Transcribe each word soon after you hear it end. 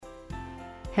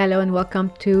Hello and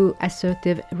welcome to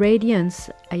Assertive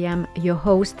Radiance. I am your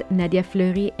host, Nadia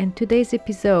Fleury, and today's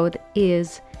episode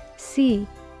is See,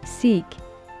 Seek,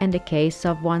 and the Case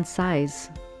of One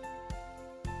Size.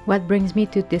 What brings me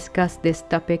to discuss this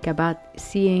topic about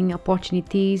seeing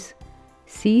opportunities,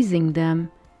 seizing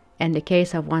them, and the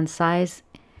case of one size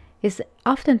is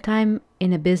oftentimes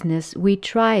in a business we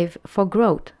strive for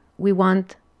growth. We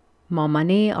want more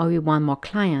money or we want more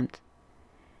client.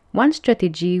 One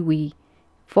strategy we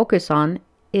focus on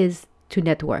is to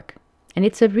network. And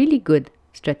it's a really good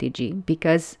strategy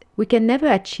because we can never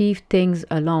achieve things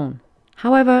alone.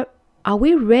 However, are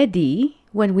we ready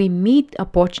when we meet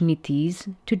opportunities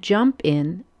to jump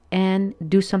in and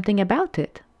do something about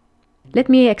it? Let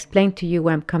me explain to you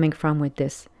where I'm coming from with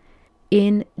this.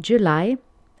 In July,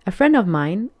 a friend of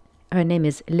mine, her name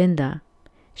is Linda,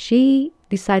 she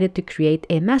decided to create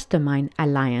a mastermind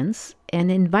alliance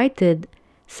and invited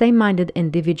same-minded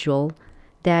individuals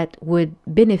that would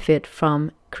benefit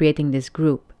from creating this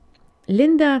group.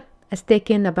 Linda has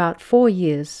taken about 4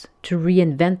 years to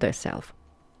reinvent herself.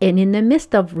 And in the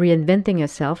midst of reinventing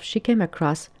herself, she came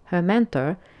across her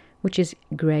mentor, which is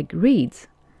Greg Reeds.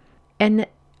 And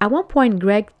at one point,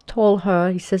 Greg told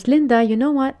her, he says, Linda, you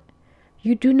know what?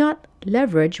 You do not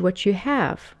leverage what you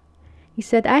have. He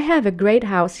said, I have a great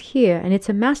house here, and it's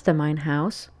a mastermind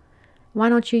house. Why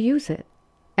don't you use it?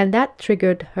 And that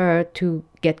triggered her to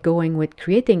get going with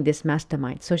creating this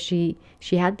mastermind. So she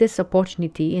had this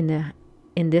opportunity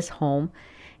in this home,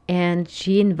 and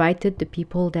she invited the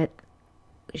people that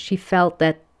she felt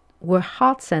that were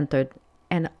heart-centered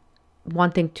and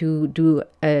wanting to do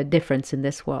a difference in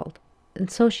this world. And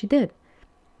so she did.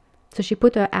 So she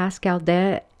put her ask out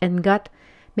there and got,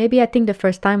 maybe I think the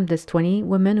first time there's 20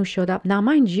 women who showed up. Now,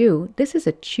 mind you, this is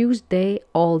a Tuesday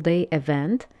all-day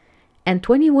event, and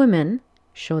 20 women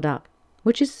showed up,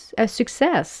 which is a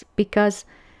success because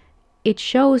it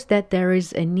shows that there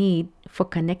is a need for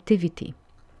connectivity.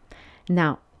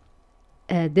 Now,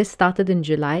 this started in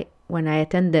July when I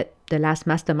attended the last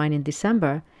mastermind in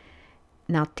December.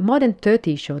 Now, more than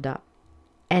 30 showed up,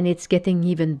 and it's getting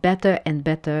even better and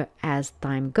better as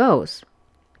time goes.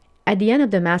 At the end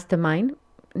of the mastermind,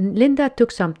 Linda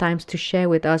took some time to share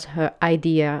with us her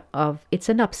idea of it's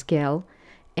an upscale,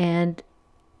 and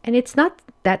it's not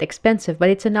that expensive, but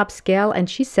it's an upscale. And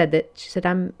she said that, she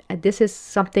said, this is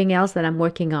something else that I'm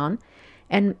working on.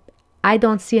 And I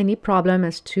don't see any problem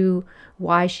as to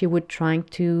why she would trying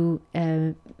to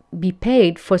be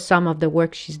paid for some of the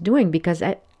work she's doing. Because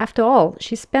after all,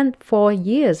 she spent 4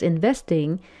 years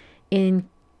investing in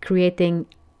creating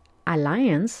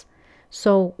alliance.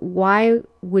 So why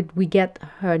would we get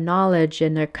her knowledge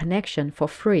and her connection for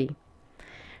free?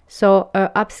 So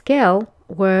her upscale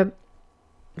were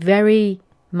very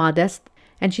modest.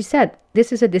 And she said,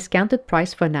 this is a discounted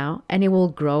price for now, and it will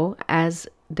grow as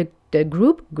the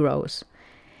group grows.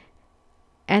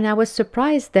 And I was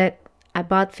surprised that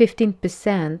about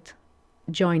 15%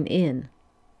 joined in.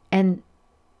 And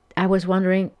I was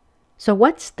wondering, so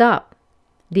what stopped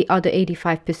the other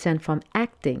 85% from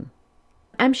acting?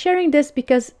 I'm sharing this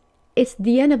because it's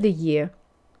the end of the year,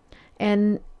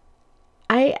 and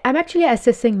I'm actually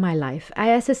assessing my life.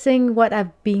 I'm assessing what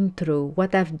I've been through,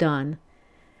 what I've done,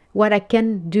 what I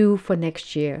can do for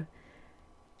next year.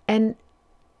 And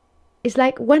it's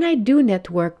like when I do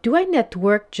network, do I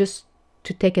network just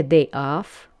to take a day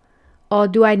off? Or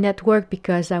do I network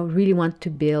because I really want to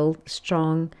build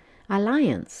strong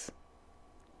alliance?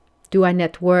 Do I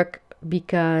network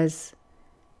because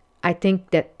I think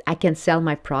that I can sell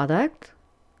my product?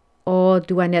 Or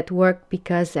do I network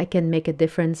because I can make a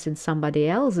difference in somebody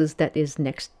else's that is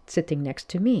sitting next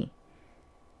to me?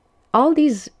 All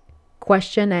these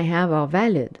questions I have are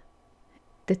valid.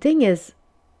 The thing is,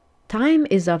 time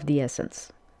is of the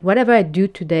essence. Whatever I do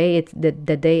today, it's the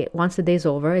day. Once the day's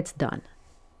over, it's done,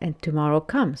 and tomorrow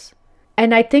comes.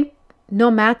 And I think no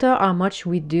matter how much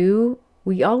we do,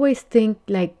 we always think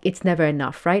like it's never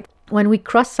enough, right? When we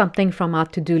cross something from our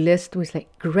to-do list, we're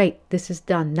like, great, this is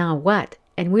done. Now what?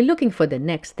 And we're looking for the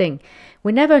next thing.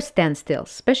 We never stand still,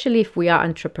 especially if we are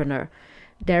entrepreneur.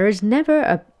 There is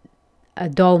never a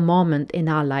dull moment in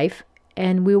our life,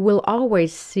 and we will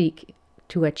always seek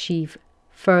to achieve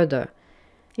further.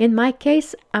 In my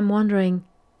case, I'm wondering,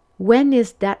 when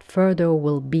is that further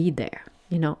will be there?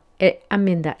 I'm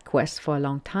in that quest for a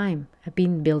long time. I've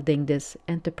been building this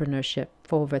entrepreneurship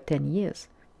for over 10 years.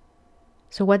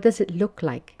 So what does it look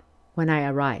like when I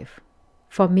arrive?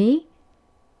 For me,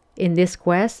 in this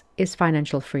quest is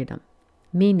financial freedom,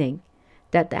 meaning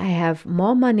that I have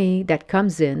more money that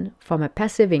comes in from a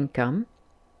passive income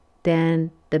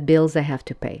than the bills I have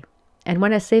to pay. And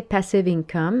when I say passive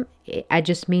income, I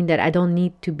just mean that I don't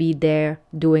need to be there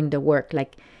doing the work.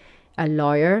 Like a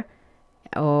lawyer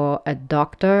or a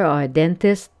doctor or a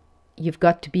dentist, you've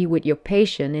got to be with your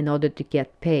patient in order to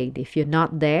get paid. If you're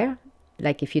not there,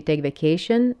 like if you take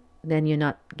vacation, then you're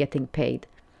not getting paid.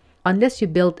 Unless you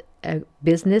build a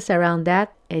business around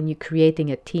that and you're creating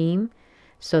a team,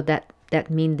 so that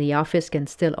means the office can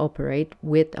still operate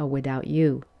with or without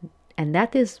you. And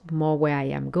that is more where I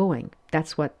am going.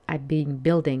 That's what I've been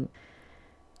building.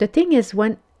 The thing is,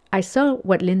 when I saw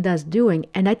what Linda's doing,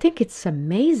 and I think it's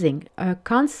amazing, her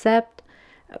concept,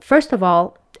 first of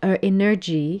all, her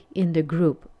energy in the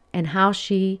group and how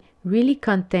she really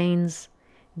contains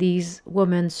these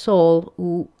women's soul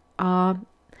who are,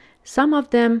 some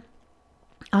of them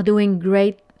are doing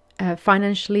great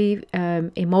financially,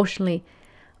 emotionally.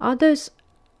 Others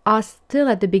are still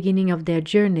at the beginning of their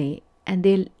journey, and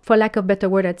they, for lack of a better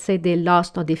word, I'd say they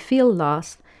lost, or they feel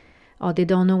lost, or they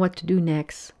don't know what to do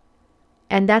next.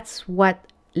 And that's what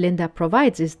Linda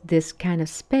provides, is this kind of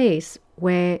space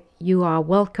where you are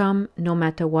welcome no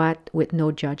matter what, with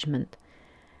no judgment.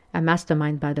 A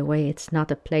mastermind, by the way, it's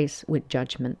not a place with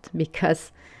judgment,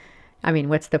 because, I mean,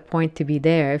 what's the point to be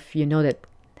there if you know that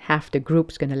half the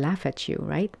group's going to laugh at you,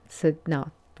 right? So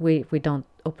no, we don't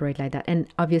operate like that. And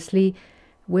obviously,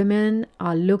 women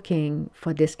are looking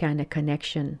for this kind of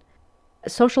connection.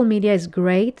 Social media is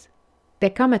great. There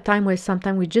come a time where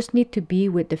sometimes we just need to be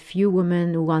with the few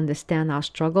women who understand our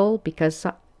struggle, because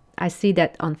I see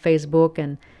that on Facebook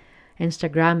and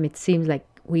Instagram, it seems like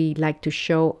we like to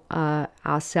show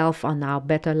ourselves on our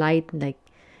better light,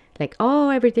 like, oh,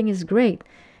 everything is great.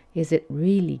 Is it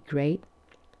really great?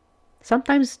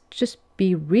 Sometimes just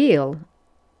be real,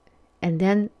 and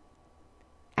then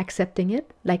accepting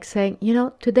it, like saying,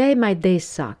 today my days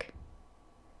suck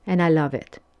and I love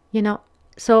it,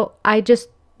 so I just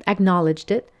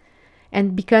acknowledged it.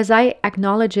 And because I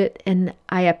acknowledge it and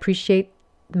I appreciate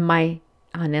my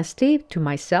honesty to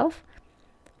myself,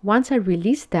 once I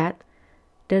release that,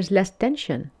 there's less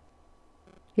tension.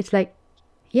 It's like,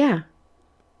 yeah,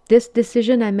 this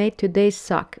decision I made today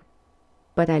suck,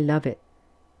 but I love it.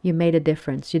 You made a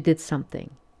difference. You did something.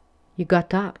 You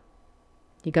got up.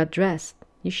 You got dressed.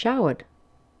 You showered.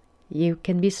 You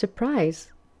can be surprised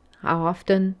how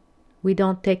often we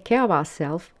don't take care of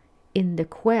ourselves in the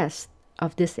quest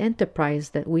of this enterprise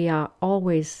that we are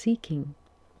always seeking.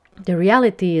 The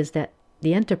reality is that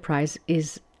the enterprise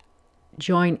is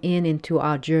joined into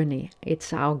our journey.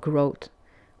 It's our growth.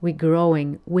 We're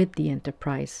growing with the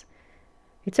enterprise.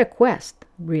 It's a quest,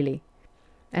 really.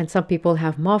 And some people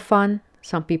have more fun.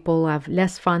 Some people have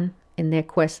less fun in their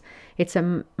quest. It's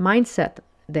a mindset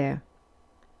there.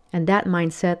 And that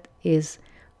mindset is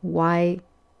why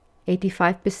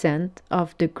 85%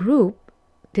 of the group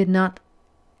did not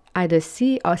either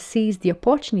see or seize the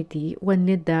opportunity when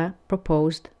Linda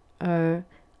proposed a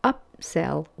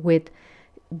upsell with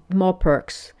more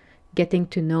perks, getting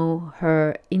to know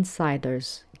her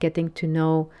insiders, getting to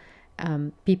know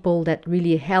people that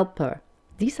really help her.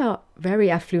 These are very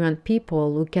affluent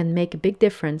people who can make a big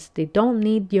difference. They don't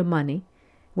need your money.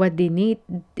 What they need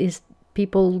is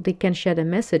people they can share the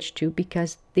message to,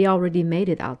 because they already made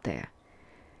it out there.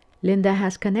 Linda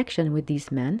has connection with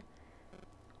these men,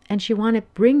 and she want to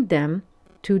bring them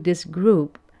to this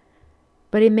group,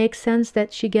 but it makes sense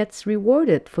that she gets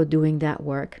rewarded for doing that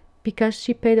work, because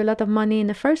she paid a lot of money in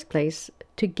the first place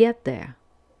to get there.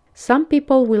 Some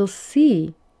people will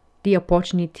see the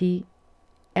opportunity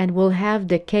and will have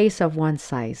the case of one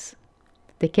size.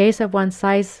 The case of one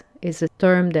size is a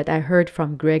term that I heard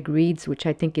from Greg Reeds, which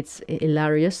I think it's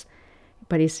hilarious,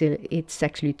 but it's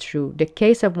actually true. The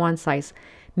case of one size,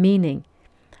 meaning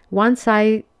once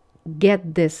I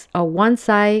get this, or once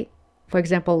I, for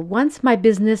example, once my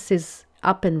business is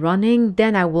up and running,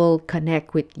 then I will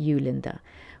connect with you, Linda.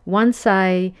 Once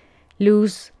I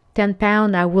lose 10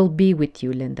 pounds, I will be with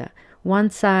you, Linda.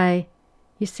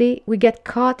 You see, we get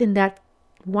caught in that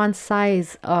one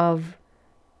size of,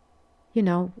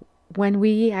 when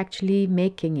we actually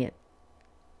making it.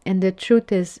 And the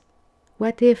truth is,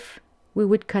 what if we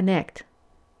would connect?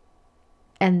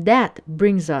 And that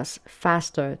brings us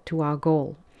faster to our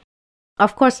goal.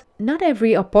 Of course, not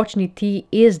every opportunity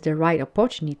is the right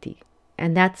opportunity.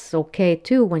 And that's okay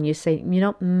too when you say,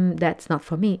 that's not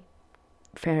for me.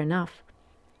 Fair enough.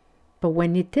 But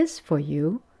when it is for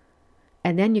you,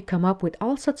 and then you come up with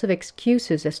all sorts of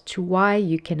excuses as to why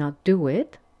you cannot do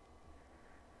it,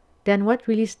 then what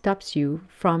really stops you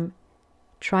from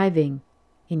thriving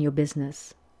in your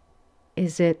business?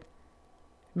 Is it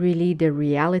really the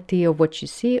reality of what you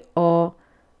see, or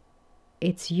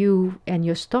it's you and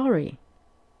your story?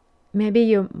 maybe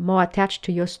you're more attached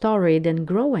to your story than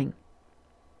growing.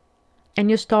 And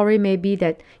your story may be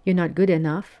that you're not good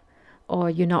enough, or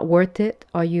you're not worth it,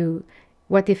 or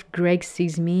what if Greg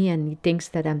sees me and he thinks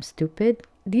that I'm stupid?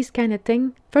 These kind of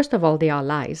things, first of all, they are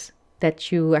lies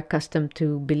that you are accustomed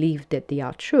to believe that they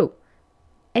are true.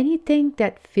 Anything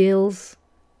that feels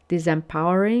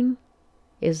disempowering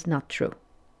is not true.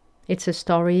 It's a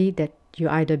story that you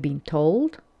either been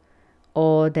told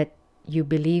or that you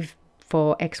believe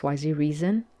for XYZ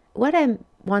reason. What I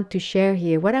want to share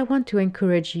here, what I want to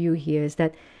encourage you here is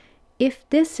that if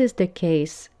this is the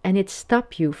case and it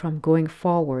stops you from going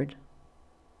forward,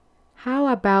 how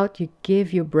about you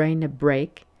give your brain a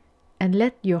break and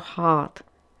let your heart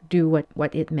do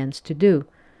what it meant to do?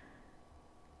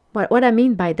 But what I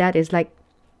mean by that is like,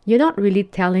 you're not really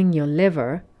telling your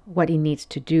liver what it needs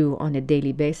to do on a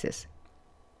daily basis.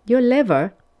 Your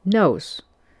liver knows.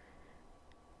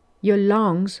 Your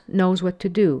lungs knows what to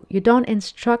do. You don't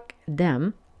instruct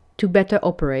them to better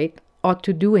operate or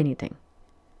to do anything.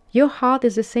 Your heart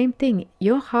is the same thing.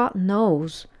 Your heart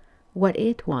knows what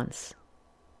it wants.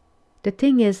 The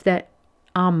thing is that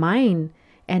our mind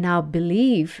and our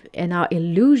belief and our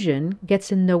illusion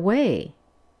gets in the way.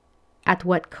 At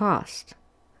what cost?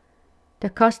 The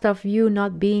cost of you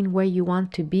not being where you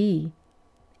want to be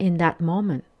in that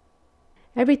moment.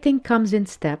 Everything comes in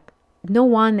step. No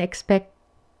one expects,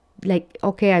 like,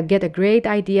 okay, I get a great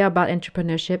idea about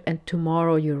entrepreneurship and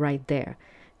tomorrow you're right there.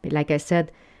 But like I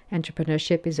said,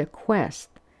 entrepreneurship is a quest.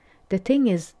 The thing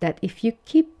is that if you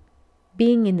keep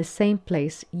being in the same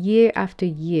place year after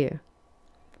year,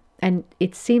 and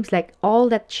it seems like all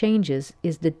that changes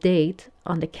is the date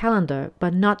on the calendar,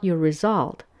 but not your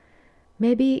result,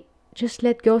 maybe just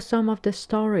let go some of the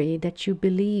story that you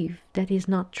believe that is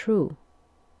not true.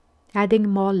 Adding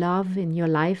more love in your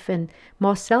life and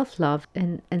more self-love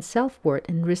and self-worth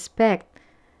and respect.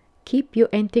 Keep your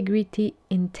integrity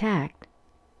intact.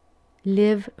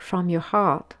 Live from your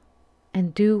heart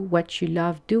and do what you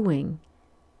love doing.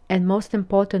 And most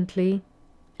importantly,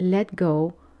 let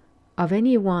go of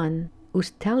anyone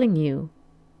who's telling you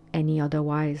any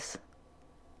otherwise.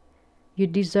 You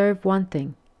deserve one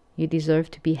thing. You deserve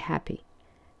to be happy.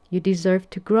 You deserve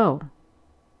to grow.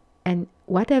 And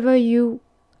whatever you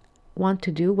want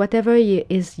to do, whatever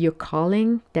is your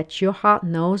calling that your heart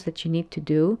knows that you need to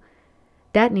do,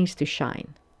 that needs to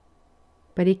shine.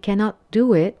 But it cannot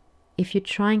do it if you're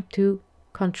trying to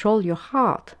control your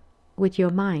heart with your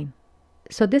mind.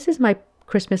 So this is my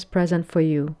Christmas present for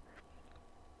you.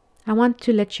 I want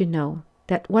to let you know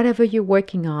that whatever you're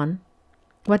working on,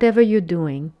 whatever you're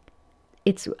doing,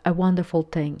 it's a wonderful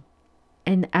thing.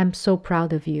 And I'm so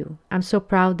proud of you. I'm so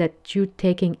proud that you're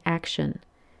taking action.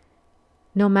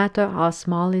 No matter how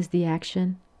small is the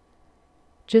action,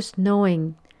 just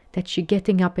knowing that you're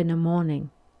getting up in the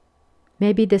morning.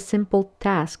 Maybe the simple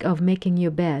task of making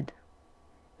your bed.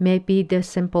 Maybe the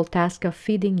simple task of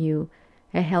feeding you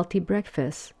a healthy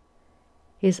breakfast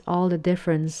is all the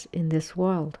difference in this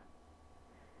world.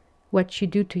 What you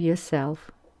do to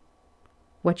yourself,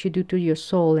 what you do to your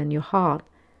soul and your heart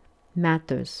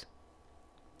matters.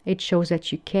 It shows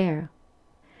that you care.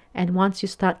 And once you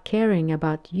start caring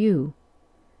about you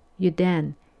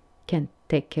then can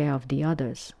take care of the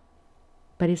others.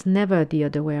 But it's never the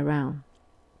other way around.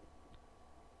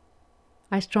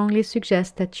 I strongly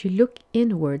suggest that you look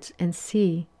inwards and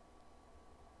see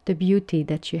the beauty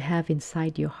that you have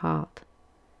inside your heart.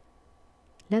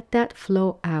 Let that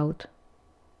flow out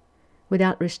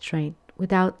without restraint,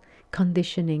 without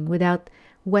conditioning, without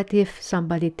what if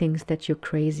somebody thinks that you're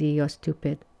crazy or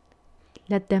stupid.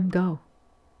 Let them go.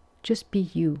 Just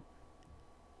be you.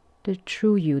 The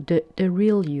true you, the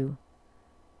real you.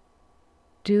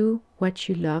 Do what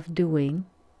you love doing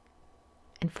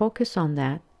and focus on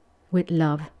that with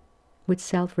love, with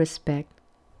self-respect.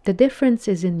 The difference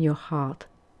is in your heart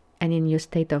and in your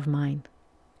state of mind.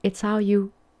 It's how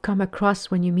you come across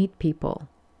when you meet people.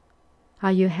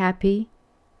 Are you happy?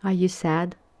 Are you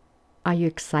sad? Are you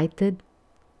excited?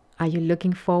 Are you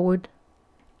looking forward?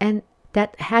 And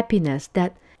that happiness,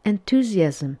 that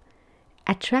enthusiasm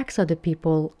attracts other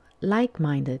people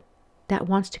like-minded that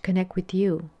wants to connect with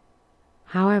you.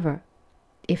 However,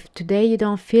 if today you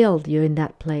don't feel you're in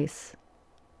that place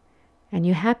and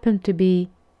you happen to be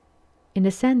in the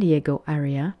San Diego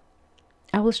area,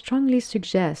 I will strongly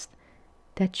suggest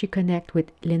that you connect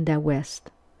with Linda West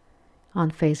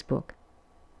on Facebook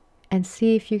and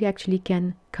see if you actually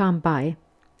can come by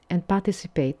and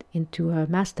participate into her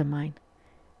mastermind.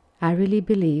 I really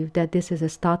believe that this is a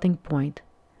starting point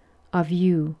of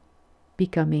you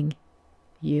becoming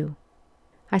you.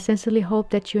 I sincerely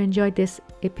hope that you enjoyed this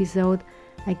episode.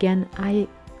 Again, I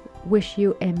wish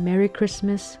you a Merry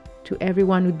Christmas to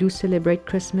everyone who do celebrate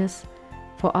Christmas.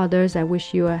 For others, I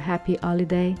wish you a happy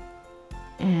holiday.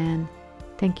 And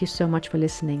thank you so much for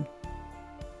listening.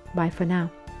 Bye for now.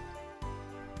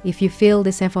 If you feel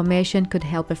this information could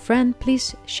help a friend,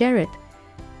 please share it.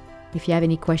 If you have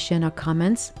any questions or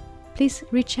comments, please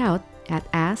reach out at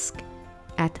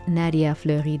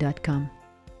ask@nadiafleury.com.